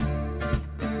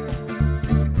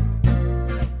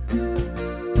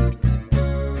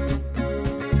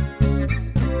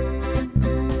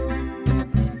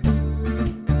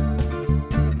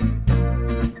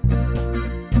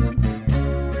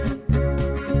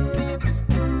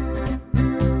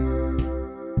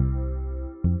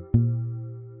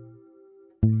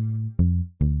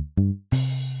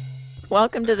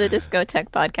Welcome to the Discotheque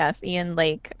podcast, Ian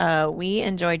Lake. We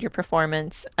enjoyed your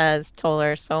performance as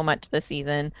Toller so much this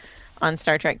season on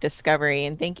Star Trek Discovery,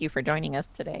 and thank you for joining us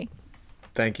today.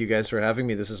 Thank you guys for having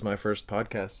me. This is my first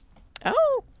podcast.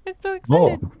 Oh, I'm so Oh,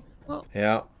 excited. Well,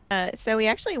 Yeah, so we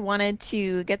actually wanted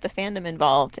to get the fandom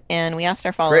involved, and we asked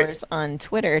our great. followers on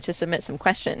Twitter to submit some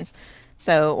questions.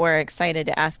 So we're excited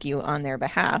to ask you on their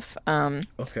behalf.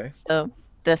 Okay. So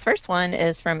this first one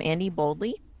is from Andy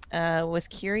Boldly. Was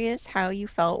curious how you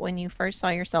felt when you first saw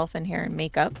yourself in hair and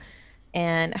makeup,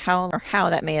 and how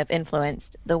that may have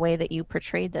influenced the way that you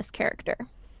portrayed this character.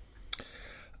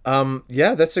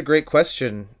 Yeah, that's a great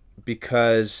question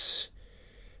because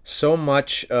so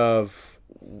much of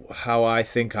how I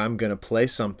think I'm going to play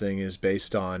something is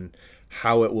based on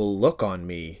how it will look on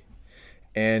me.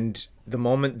 And the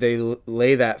moment they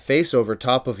lay that face over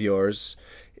top of yours,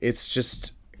 it's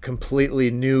just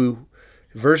completely new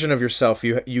version of yourself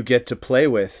you get to play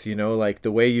with, like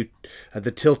the way you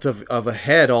the tilt of a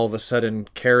head all of a sudden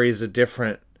carries a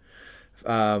different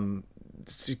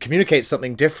communicates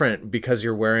something different because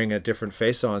you're wearing a different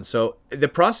face on. So the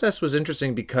process was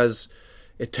interesting because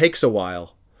it takes a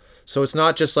while. So it's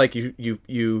not just like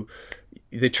you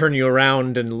they turn you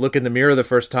around and look in the mirror the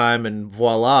first time and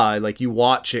voila, like you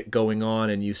watch it going on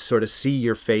and you sort of see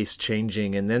your face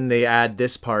changing, and then they add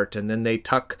this part and then they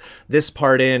tuck this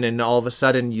part in, and all of a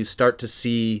sudden you start to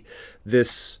see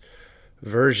this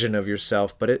version of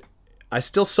yourself. But I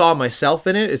still saw myself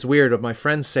in it. It's weird. My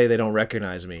friends say they don't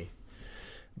recognize me,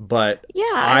 but Yeah,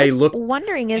 I I was look.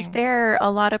 wondering, is there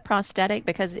a lot of prosthetic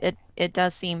because it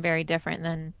does seem very different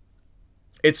than.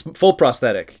 It's full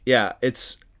prosthetic. Yeah,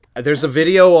 it's there's a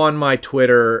video on my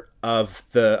Twitter of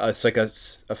it's like a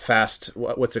fast,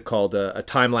 what's it called, a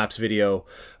time lapse video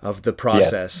of the yeah.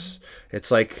 process.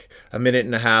 It's like a minute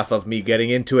and a half of me getting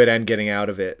into it and getting out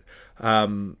of it.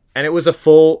 And it was a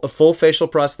full facial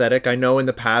prosthetic. I know in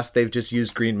the past they've just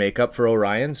used green makeup for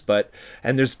Orions,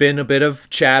 and there's been a bit of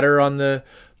chatter on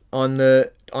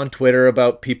Twitter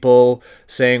about people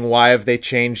saying, why have they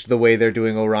changed the way they're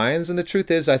doing Orions? And the truth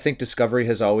is, I think Discovery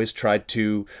has always tried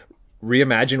to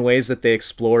reimagine ways that they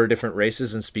explore different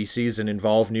races and species and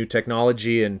involve new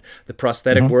technology. And the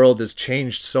prosthetic Mhm. world has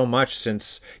changed so much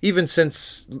since they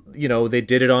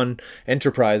did it on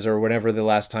Enterprise or whenever the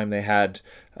last time they had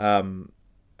Orions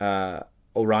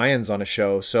on a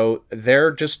show. So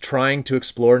they're just trying to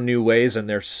explore new ways, and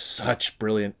they're such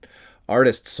brilliant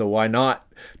artists. So why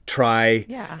not try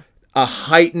Yeah. a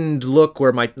heightened look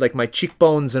where my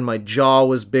cheekbones and my jaw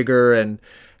was bigger? And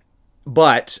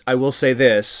but I will say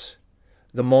this,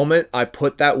 the moment I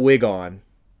put that wig on,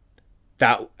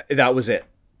 that was it.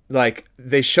 Like,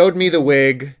 they showed me the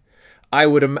wig, I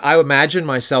imagine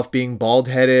myself being bald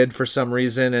headed for some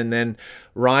reason, and then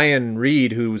Ryan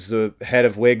Reed, who's the head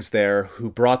of wigs there, who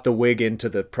brought the wig into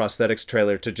the prosthetics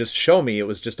trailer to just show me, it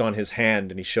was just on his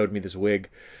hand, and he showed me this wig,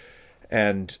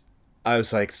 and I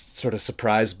was like sort of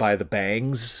surprised by the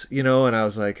bangs, and I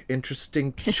was like,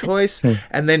 interesting choice.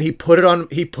 And then he put it on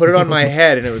my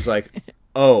head, and it was like,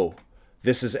 oh,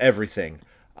 this is everything.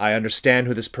 I understand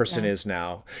who this person Yeah. is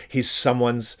now. He's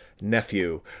someone's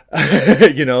nephew.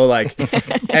 Like,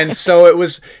 and so it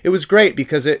was great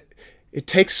because it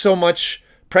takes so much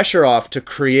pressure off to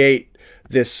create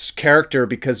this character,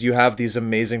 because you have these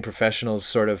amazing professionals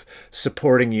sort of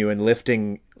supporting you and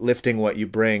lifting what you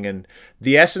bring. And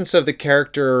the essence of the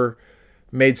character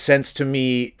made sense to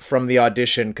me from the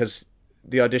audition, because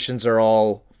the auditions are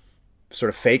all sort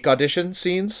of fake audition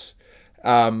scenes.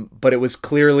 But it was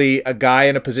clearly a guy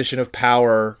in a position of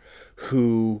power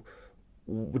who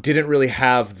didn't really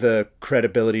have the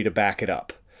credibility to back it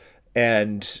up,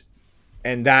 and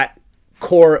that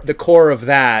the core of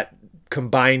that,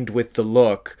 combined with the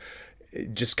look,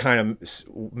 just kind of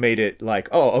made it like,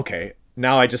 oh, okay,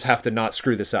 now I just have to not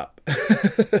screw this up.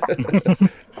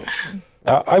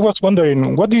 I was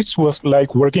wondering what this was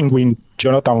like working with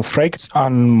Jonathan Frakes,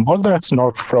 and Boulder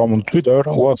North from Twitter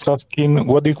was asking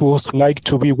what it was like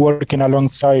to be working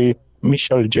alongside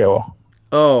Michelle Yeoh.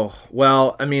 Oh,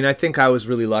 well, I mean, I think I was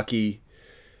really lucky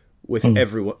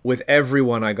Mm. with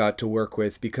everyone I got to work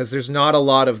with, because there's not a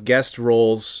lot of guest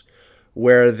roles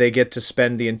where they get to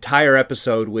spend the entire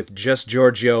episode with just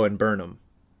Giorgio and Burnham.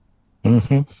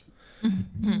 Mhm.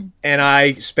 Mhm. And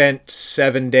I spent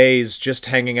 7 days just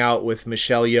hanging out with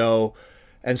Michelle Yeoh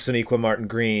and Sonequa Martin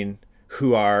Green,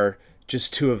 who are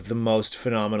just two of the most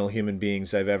phenomenal human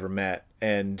beings I've ever met.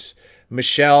 And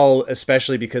Michelle,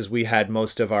 especially because we had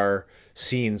most of our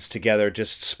scenes together,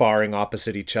 just sparring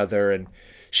opposite each other, and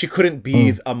she couldn't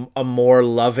be Mm. a more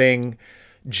loving,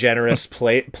 generous,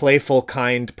 playful,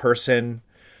 kind person.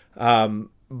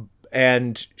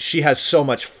 and she has so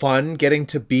much fun getting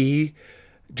to be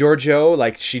Giorgio.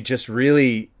 Like, she just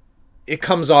really, it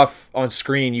comes off on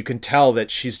screen. You can tell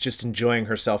that she's just enjoying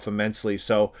herself immensely.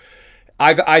 So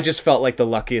I just felt like the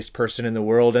luckiest person in the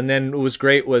world. And then what was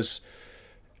great was,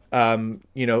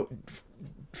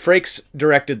 Frakes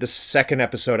directed the second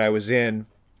episode I was in,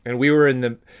 and we were in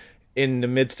the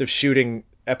midst of shooting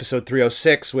episode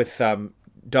 306 with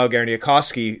Doug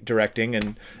Erniakowski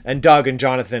directing, and Doug and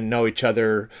Jonathan know each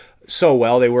other so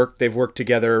well. They've worked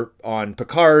together on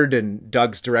Picard, and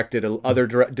Doug's directed other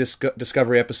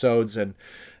Discovery episodes, and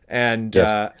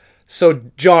yes. So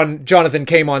Jonathan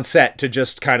came on set to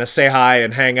just kind of say hi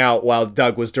and hang out while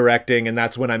Doug was directing, and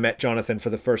that's when I met Jonathan for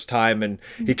the first time. And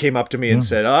he came up to me and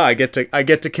said, "I get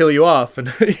to kill you off," and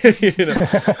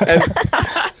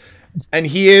and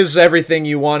he is everything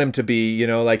you want him to be.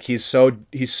 Like, he's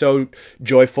so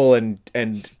joyful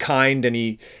and kind, and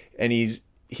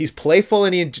he's playful,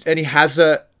 and he has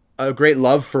a great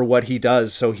love for what he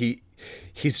does. So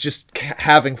he's just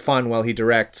having fun while he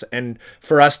directs, and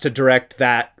for us to direct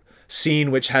that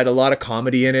scene, which had a lot of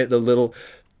comedy in it, the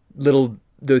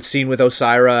scene with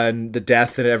Osira and the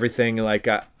death and everything, like,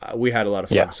 we had a lot of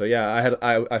fun. Yeah. So yeah,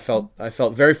 I felt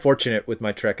very fortunate with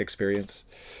my Trek experience.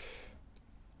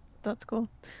 That's cool.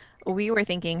 We were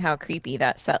thinking how creepy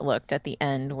that set looked at the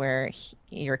end, where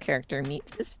your character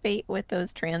meets his fate with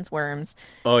those trans worms.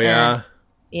 Oh yeah. And,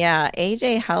 yeah,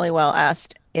 AJ Halliwell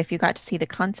asked if you got to see the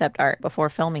concept art before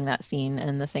filming that scene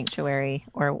in the sanctuary,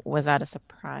 or was that a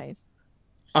surprise?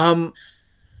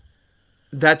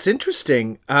 That's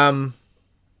interesting.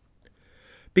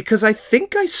 Because I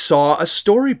think I saw a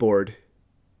storyboard,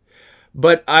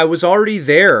 but I was already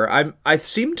there. I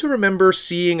seem to remember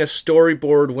seeing a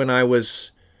storyboard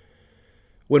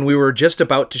when we were just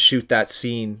about to shoot that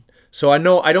scene. So I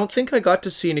don't think I got to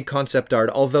see any concept art,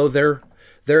 although they're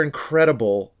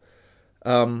incredible.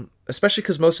 Especially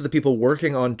because most of the people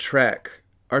working on Trek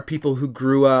are people who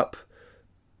grew up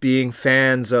being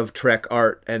fans of Trek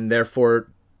art and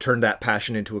therefore turned that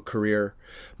passion into a career.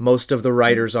 Most of the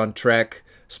writers on Trek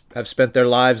have spent their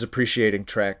lives appreciating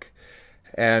Trek.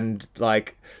 And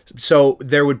so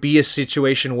there would be a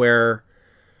situation where,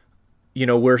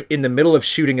 we're in the middle of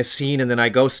shooting a scene, and then I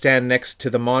go stand next to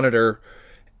the monitor,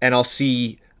 and I'll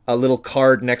see a little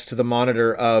card next to the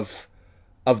monitor of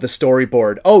the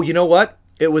storyboard. Oh, you know what?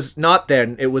 It was not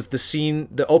then. It was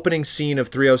the opening scene of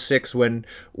 306 when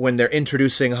they're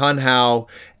introducing Hun Hao,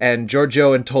 and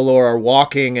Giorgio and Tolor are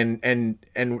walking, and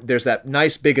there's that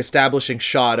nice big establishing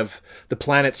shot of the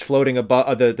planets floating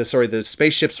above the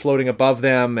spaceships floating above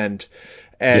them, and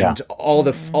all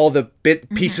the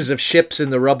pieces of ships in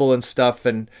the rubble and stuff,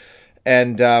 and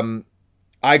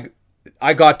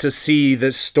I got to see the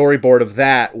storyboard of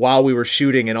that while we were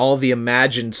shooting, and all the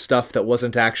imagined stuff that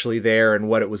wasn't actually there and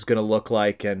what it was going to look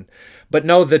like. But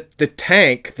no, the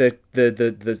tank,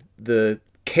 the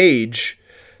cage,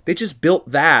 they just built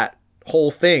that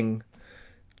whole thing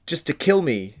just to kill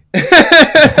me.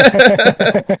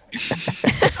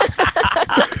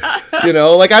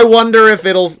 I wonder if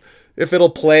it'll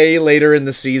play later in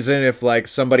the season, if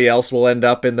somebody else will end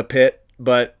up in the pit.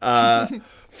 But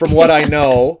from what I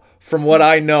know,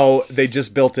 they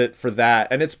just built it for that.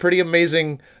 And it's pretty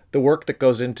amazing the work that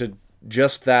goes into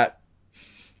just that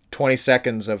 20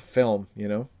 seconds of film,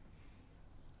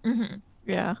 Mm-hmm.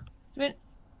 Yeah.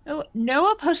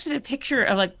 Noah posted a picture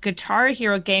of Guitar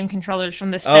Hero game controllers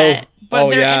from the set. But are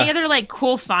there any other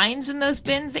cool finds in those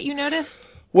bins that you noticed?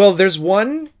 Well, there's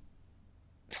one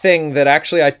thing that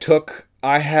actually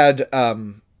I had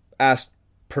asked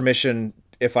permission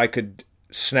if I could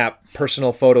snap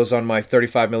personal photos on my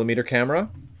 35mm camera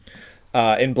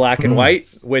in black and white,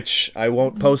 which I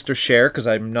won't post or share because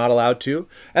I'm not allowed to,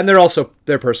 and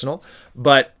they're personal.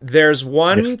 But there's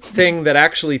one thing that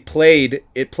actually played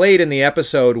in the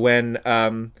episode when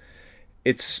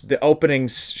it's the opening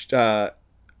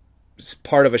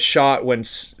part of a shot when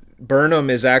Burnham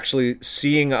is actually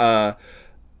seeing a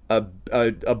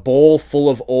bowl full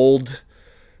of old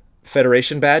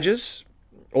Federation badges,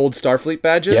 old Starfleet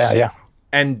badges. Yeah.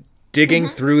 And digging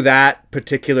through that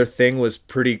particular thing was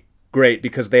pretty great,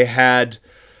 because they had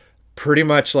pretty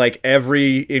much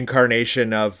every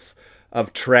incarnation of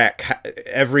Trek,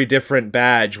 every different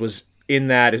badge was in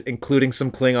that, including some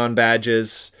Klingon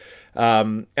badges.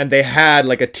 And they had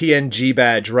a TNG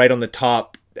badge right on the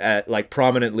top at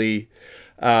prominently.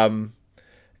 And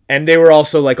they were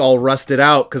also all rusted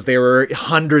out because they were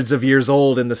hundreds of years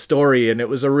old in the story, and it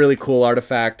was a really cool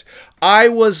artifact. I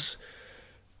was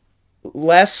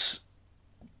less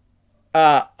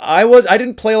I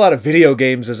didn't play a lot of video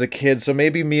games as a kid, so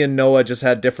maybe me and Noah just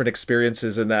had different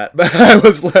experiences in that. But I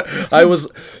was less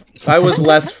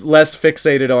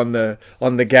fixated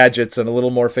on the gadgets and a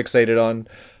little more fixated on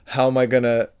how am I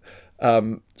gonna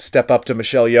step up to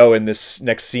Michelle Yeoh in this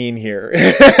next scene here.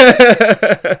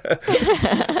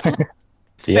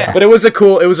 Yeah. But it was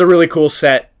a really cool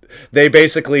set. They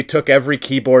basically took every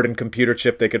keyboard and computer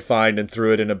chip they could find and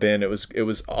threw it in a bin. It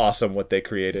was awesome what they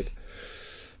created.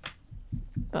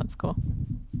 That's cool.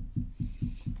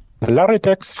 Larry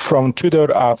Tex from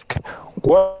Twitter asked,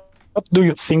 what do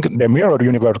you think the Mirror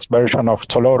Universe version of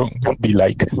Tolor would be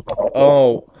like?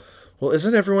 Oh, well,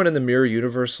 isn't everyone in the Mirror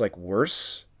Universe like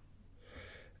worse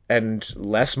and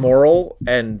less moral?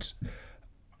 And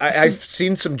I've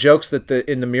seen some jokes that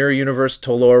in the Mirror Universe,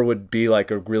 Tolor would be like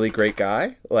a really great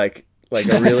guy, like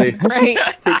a really Right.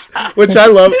 which I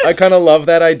love. I kind of love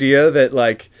that idea that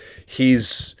like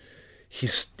he's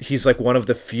like one of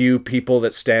the few people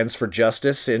that stands for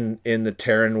justice in the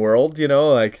Terran world, you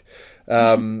know, like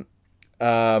yeah,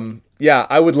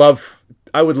 I would love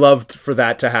for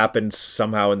that to happen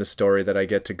somehow in the story, that I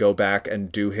get to go back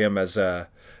and do him as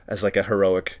like a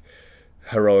heroic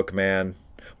man.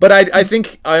 But I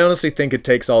honestly think it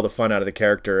takes all the fun out of the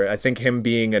character. I think him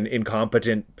being an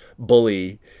incompetent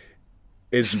bully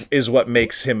is what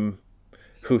makes him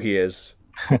who he is.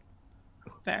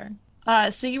 Fair.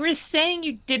 So you were saying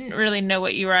you didn't really know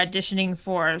what you were auditioning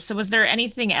for. So was there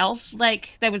anything else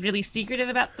like that was really secretive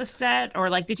about the set,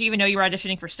 or like did you even know you were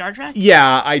auditioning for Star Trek?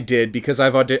 Yeah, I did, because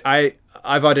I've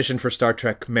auditioned for Star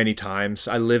Trek many times.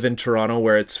 I live in Toronto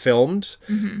where it's filmed,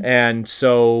 and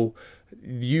so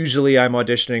usually I'm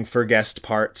auditioning for guest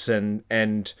parts,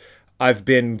 and I've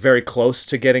been very close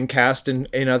to getting cast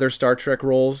in other Star Trek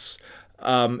roles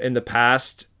in the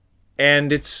past,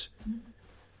 and it's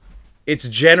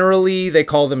generally, they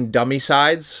call them dummy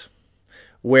sides,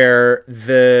 where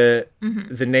the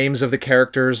names of the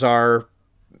characters are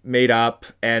made up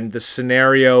and the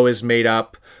scenario is made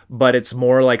up, but it's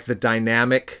more like the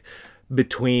dynamic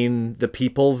between the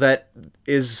people that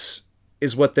is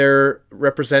what they're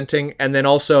representing, and then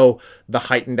also the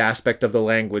heightened aspect of the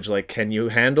language, like can you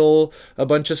handle a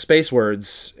bunch of space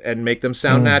words and make them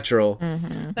sound natural?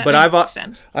 But I've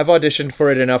auditioned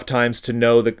for it enough times to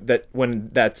know that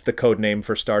when that's the code name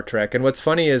for Star Trek. And what's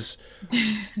funny is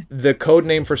the code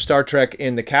name for Star Trek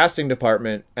in the casting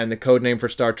department and the code name for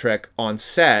Star Trek on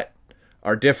set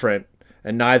are different,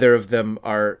 and neither of them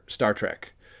are Star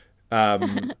Trek.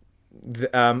 But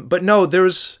no,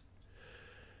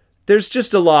 there's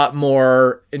just a lot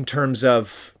more in terms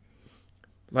of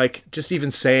like just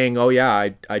even saying, oh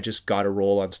yeah, I just got a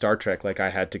role on Star Trek. Like I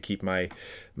had to keep my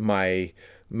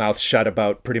mouth shut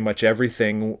about pretty much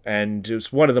everything, and it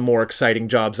was one of the more exciting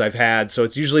jobs I've had. So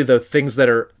it's usually the things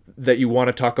that you want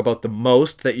to talk about the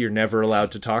most that you're never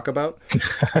allowed to talk about.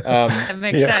 That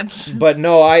makes sense. But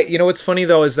no, what's funny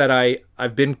though is that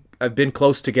I've been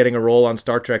close to getting a role on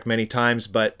Star Trek many times,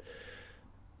 but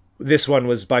this one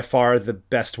was by far the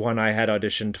best one I had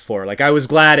auditioned for. Like I was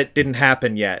glad it didn't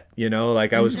happen yet, you know,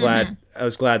 like I was glad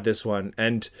this one.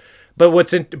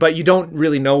 But you don't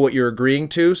really know what you're agreeing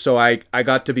to. So I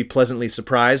got to be pleasantly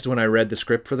surprised when I read the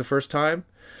script for the first time,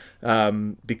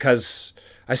 because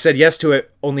I said yes to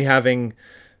it only having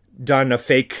done a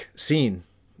fake scene,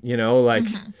 you know, like,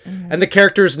 and the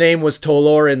character's name was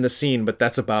Tolor in the scene, but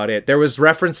that's about it. There was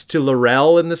reference to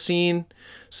L'Rell in the scene,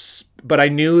 but I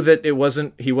knew that he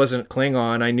wasn't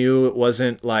Klingon.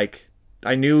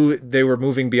 I knew they were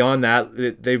moving beyond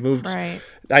that. They moved. Right.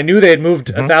 I knew they had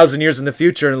moved 1,000 years in the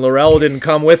future, and L'Rell didn't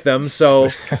come with them. So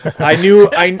I knew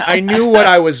what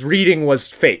I was reading was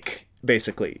fake,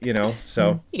 basically. You know.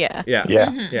 So yeah.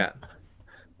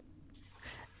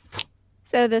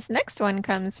 So this next one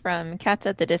comes from Cats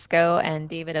at the Disco and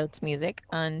David Oates Music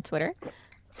on Twitter.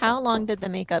 How long did the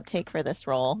makeup take for this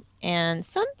role? And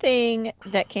something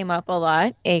that came up a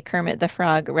lot, a Kermit the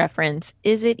Frog reference,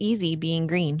 is it easy being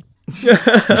green?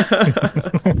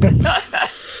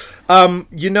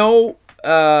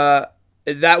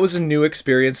 That was a new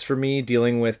experience for me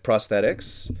dealing with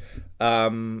prosthetics.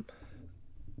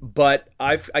 But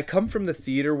I come from the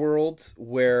theater world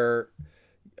where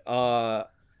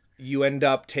you end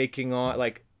up taking on,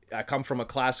 like, I come from a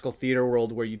classical theater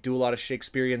world where you do a lot of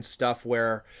Shakespearean stuff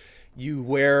where you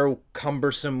wear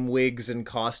cumbersome wigs and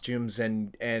costumes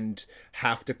and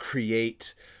have to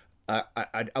create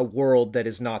a world that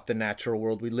is not the natural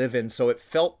world we live in. So it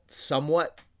felt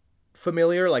somewhat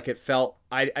familiar. Like it felt,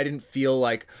 I didn't feel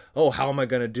like, oh, how am I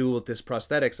going to do with this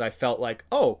prosthetics? I felt like,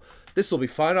 oh, this will be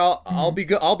fun. I'll be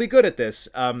good. I'll be good at this.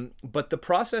 But the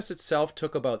process itself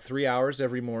took about 3 hours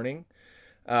every morning.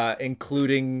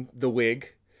 including the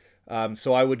wig.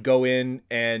 So I would go in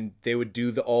and they would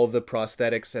do all the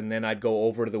prosthetics, and then I'd go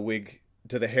over to the wig,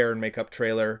 to the hair and makeup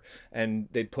trailer, and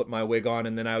they'd put my wig on,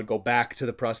 and then I would go back to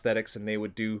the prosthetics and they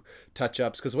would do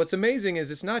touch-ups. Because what's amazing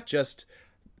is it's not just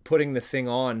putting the thing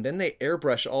on, then they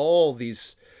airbrush all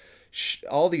these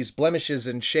blemishes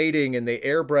and shading, and they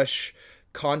airbrush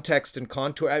context and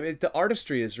contour. I mean, the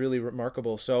artistry is really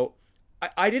remarkable. So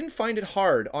I didn't find it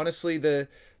hard. Honestly, the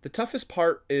toughest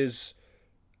part is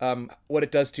what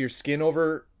it does to your skin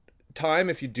over time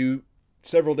if you do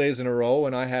several days in a row.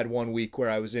 And I had 1 week where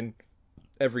I was in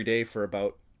every day for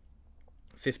about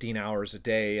 15 hours a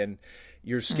day, and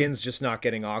your skin's just not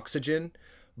getting oxygen.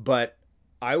 But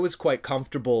I was quite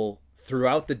comfortable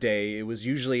throughout the day. It was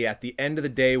usually at the end of the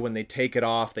day when they take it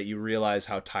off that you realize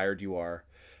how tired you are.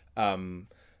 And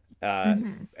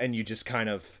you just kind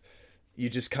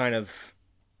of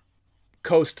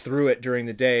coast through it during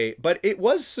the day. But it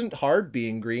wasn't hard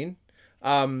being green.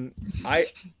 I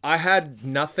had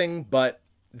nothing but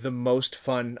the most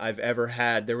fun I've ever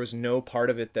had. There was no part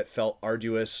of it that felt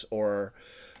arduous or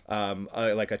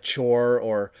like a chore,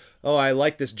 or, oh, I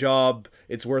like this job,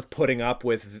 it's worth putting up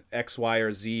with X, Y,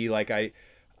 or Z. Like I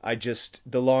just,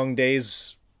 the long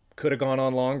days could have gone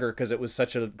on longer because it was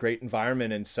such a great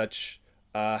environment and such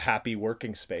a happy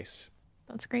working space.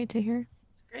 That's great to hear.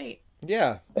 It's great.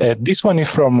 Yeah. This one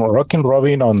is from Rockin'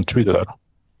 Robin on Twitter.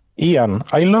 Ian,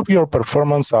 I love your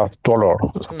performance as Tolor.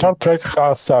 Star Trek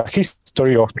has a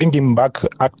history of bringing back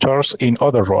actors in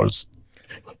other roles.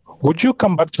 Would you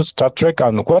come back to Star Trek,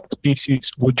 and what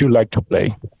species would you like to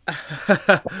play?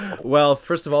 Well,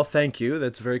 first of all, thank you.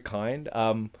 That's very kind.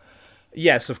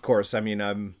 Yes, of course. I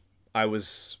mean, I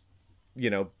was,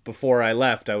 before I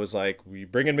left, I was like, "You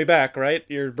bringing me back, right?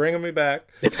 You're bringing me back."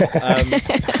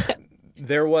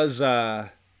 There was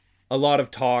a lot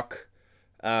of talk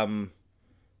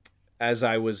as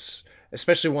I was,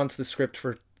 especially once the script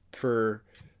for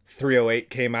 308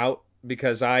 came out,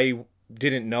 because I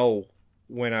didn't know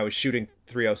when I was shooting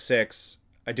 306,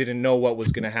 I didn't know what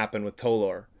was going to happen with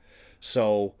Tolor.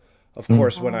 So, of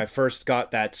course, when I first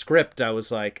got that script, I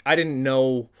was like, I didn't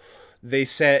know. They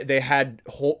said they had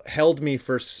held me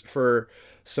for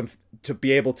some, to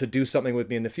be able to do something with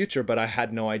me in the future, but I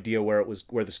had no idea where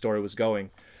the story was going.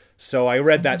 So I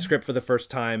read that script for the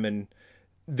first time, and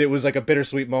there was like a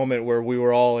bittersweet moment where we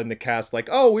were all in the cast like,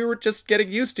 oh, we were just getting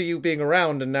used to you being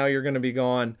around, and now you're going to be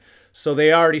gone. So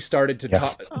they already started to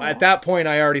talk. At that point,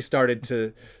 I already started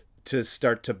to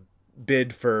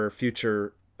bid for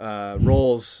future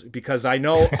roles, because I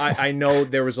know I know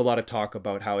there was a lot of talk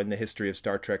about how in the history of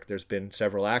Star Trek there's been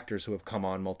several actors who have come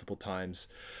on multiple times.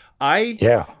 I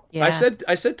said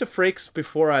to Frakes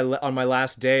before on my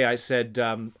last day, I said,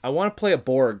 I want to play a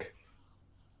Borg.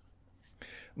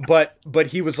 But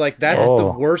he was like, that's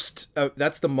the worst.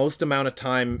 That's the most amount of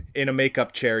time in a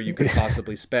makeup chair you could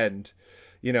possibly spend.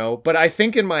 But I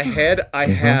think in my head I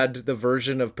had the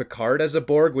version of Picard as a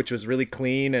Borg, which was really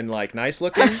clean and like nice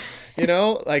looking,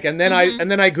 and then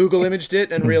I Google imaged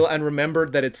it and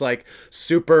remembered that it's like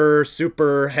super,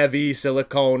 super heavy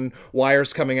silicone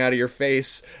wires coming out of your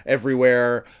face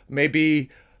everywhere. Maybe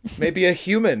a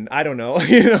human, I don't know.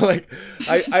 I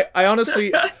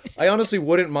honestly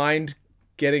wouldn't mind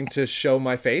getting to show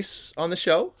my face on the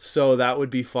show, so that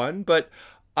would be fun. But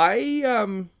I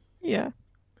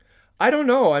don't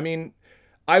know. I mean,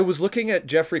 I was looking at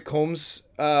Jeffrey Combs'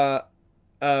 catalog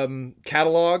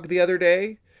the other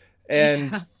day,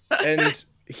 and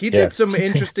he did some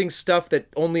interesting stuff that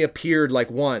only appeared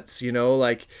like once.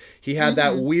 Like he had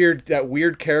that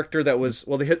weird character that was,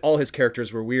 well, all his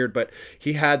characters were weird, but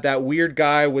he had that weird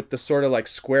guy with the sort of like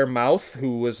square mouth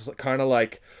who was kind of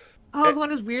like. Oh, the one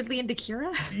who's weirdly into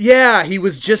Kira? Yeah, he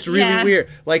was just really weird.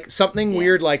 Like, something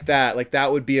weird like that. Like,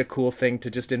 that would be a cool thing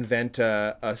to just invent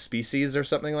a species or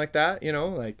something like that, yeah.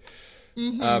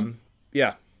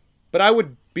 But I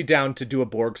would be down to do a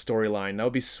Borg storyline. That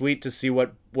would be sweet to see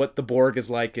what the Borg is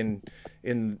like in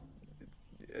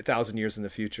 1,000 years in the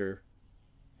future,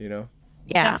 Yeah,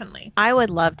 definitely. I would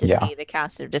love to see the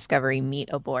cast of Discovery meet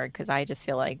a Borg, because I just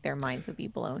feel like their minds would be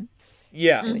blown.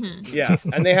 Yeah, yeah,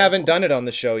 and they haven't done it on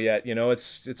the show yet.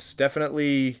 It's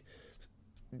definitely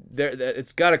there.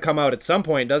 It's got to come out at some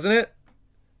point, doesn't it?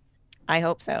 I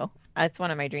hope so. That's one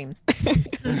of my dreams.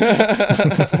 They're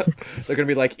gonna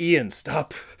be like, Ian,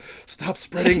 stop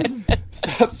spreading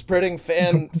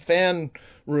fan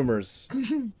rumors.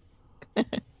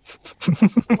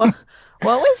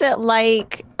 What was it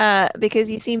like? Because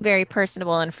you seem very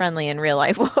personable and friendly in real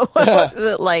life. What was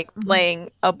it like playing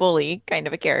a bully kind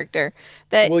of a character?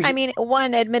 That, I mean,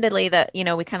 one, admittedly, that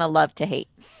we kind of love to hate,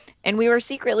 And we were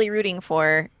secretly rooting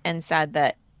for and sad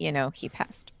that, he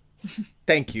passed.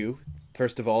 Thank you.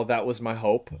 First of all, that was my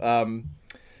hope. Well,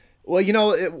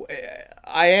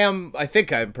 I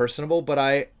think I'm personable, but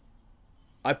I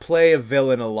play a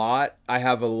villain a lot. I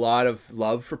have a lot of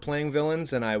love for playing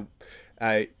villains, and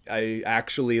I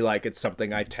actually it's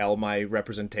something I tell my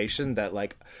representation that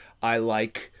I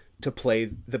like to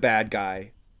play the bad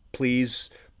guy.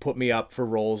 Please put me up for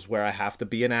roles where I have to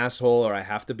be an asshole, or I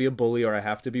have to be a bully, or I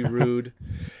have to be rude.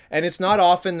 And it's not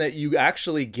often that you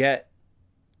actually get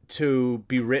to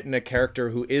be written a character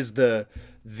who is the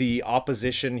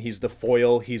opposition. He's the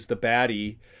foil, he's the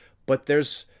baddie, but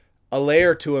there's a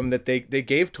layer to him that they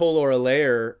gave Tolor a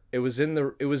layer.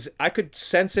 I could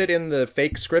sense it in the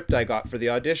fake script I got for the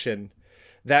audition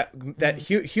that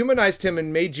humanized him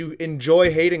and made you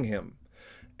enjoy hating him.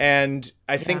 And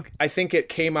I think it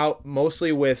came out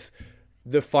mostly with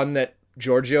the fun that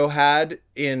Giorgio had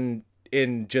in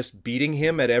just beating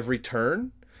him at every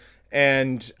turn.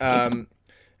 And and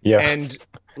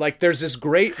there's this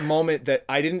great moment that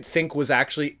I didn't think was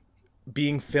actually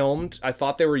being filmed. I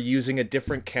thought they were using a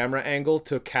different camera angle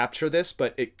to capture this,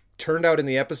 but it turned out in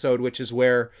the episode, which is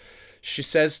where she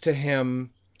says to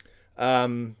him,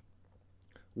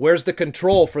 where's the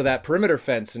control for that perimeter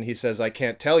fence? And he says, I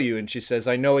can't tell you. And she says,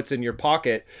 I know it's in your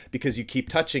pocket because you keep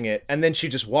touching it. And then she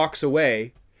just walks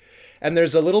away. And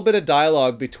there's a little bit of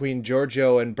dialogue between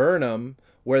Giorgio and Burnham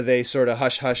where they sort of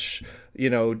hush,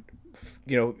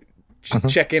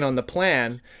 check in on the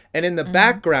plan. And in the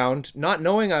background, not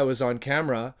knowing I was on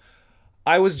camera,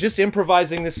 I was just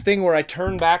improvising this thing where I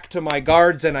turn back to my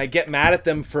guards and I get mad at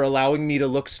them for allowing me to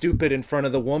look stupid in front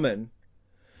of the woman.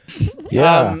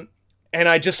 Yeah. And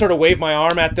I just sort of wave my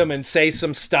arm at them and say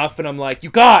some stuff. And I'm like, you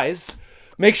guys,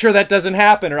 make sure that doesn't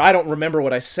happen. Or I don't remember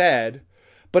what I said.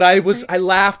 But I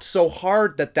laughed so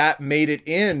hard that made it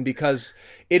in, because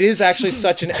it is actually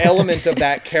such an element of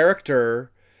that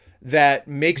character that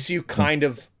makes you kind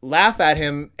of laugh at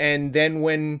him. And then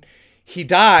when he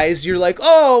dies, you're like,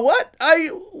 oh,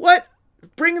 what?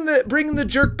 Bring the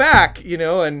jerk back,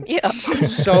 and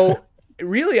so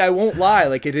really, I won't lie.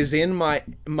 It is in my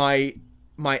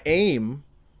aim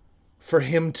for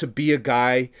him to be a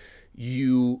guy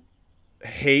you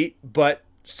hate, but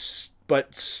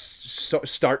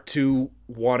start to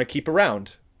want to keep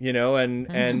around,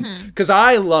 and because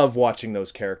I love watching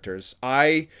those characters.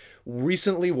 I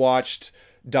recently watched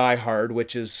Die Hard,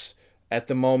 which is at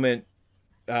the moment,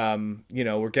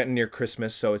 we're getting near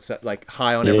Christmas, so it's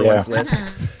high on everyone's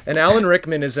list. And Alan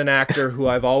Rickman is an actor who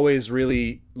I've always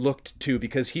really looked to,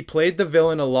 because he played the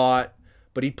villain a lot,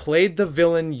 but he played the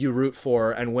villain you root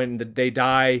for, and when they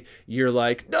die, you're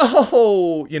like,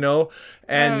 no,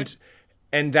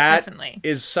 and that definitely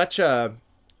is such a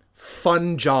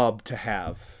fun job to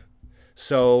have.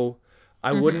 So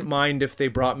I wouldn't mind if they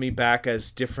brought me back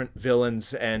as different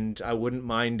villains, and I wouldn't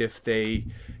mind if they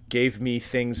gave me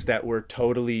things that were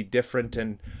totally different.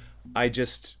 And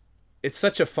it's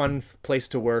such a fun place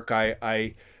to work.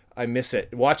 I miss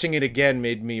it. Watching it again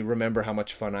made me remember how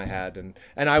much fun I had.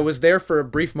 And I was there for a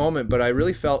brief moment, but I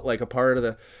really felt like a part of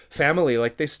the family.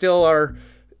 They still are.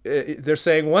 They're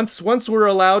saying once we're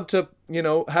allowed to,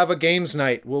 have a games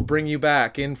night, we'll bring you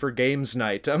back in for games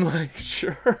night. I'm like,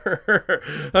 sure.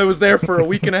 I was there for a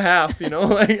week and a half,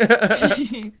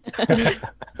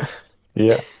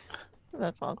 Yeah.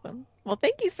 That's awesome. Well,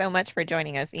 thank you so much for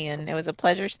joining us, Ian. It was a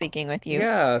pleasure speaking with you.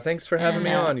 Yeah, thanks for having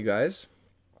me on, you guys.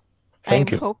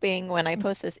 Thank you. I'm hoping when I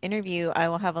post this interview, I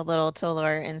will have a little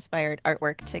Tolor-inspired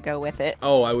artwork to go with it.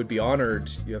 Oh, I would be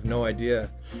honored. You have no idea.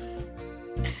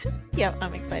 Yeah,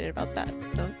 I'm excited about that.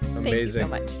 So Amazing. Thank you so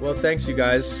much. Well, thanks, you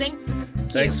guys.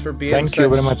 Thanks for being Thank you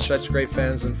very much. such great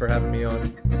fans and for having me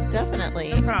on.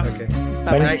 Definitely. No problem. Okay.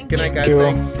 Thank Good night, guys. you.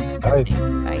 Thanks.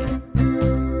 Bye.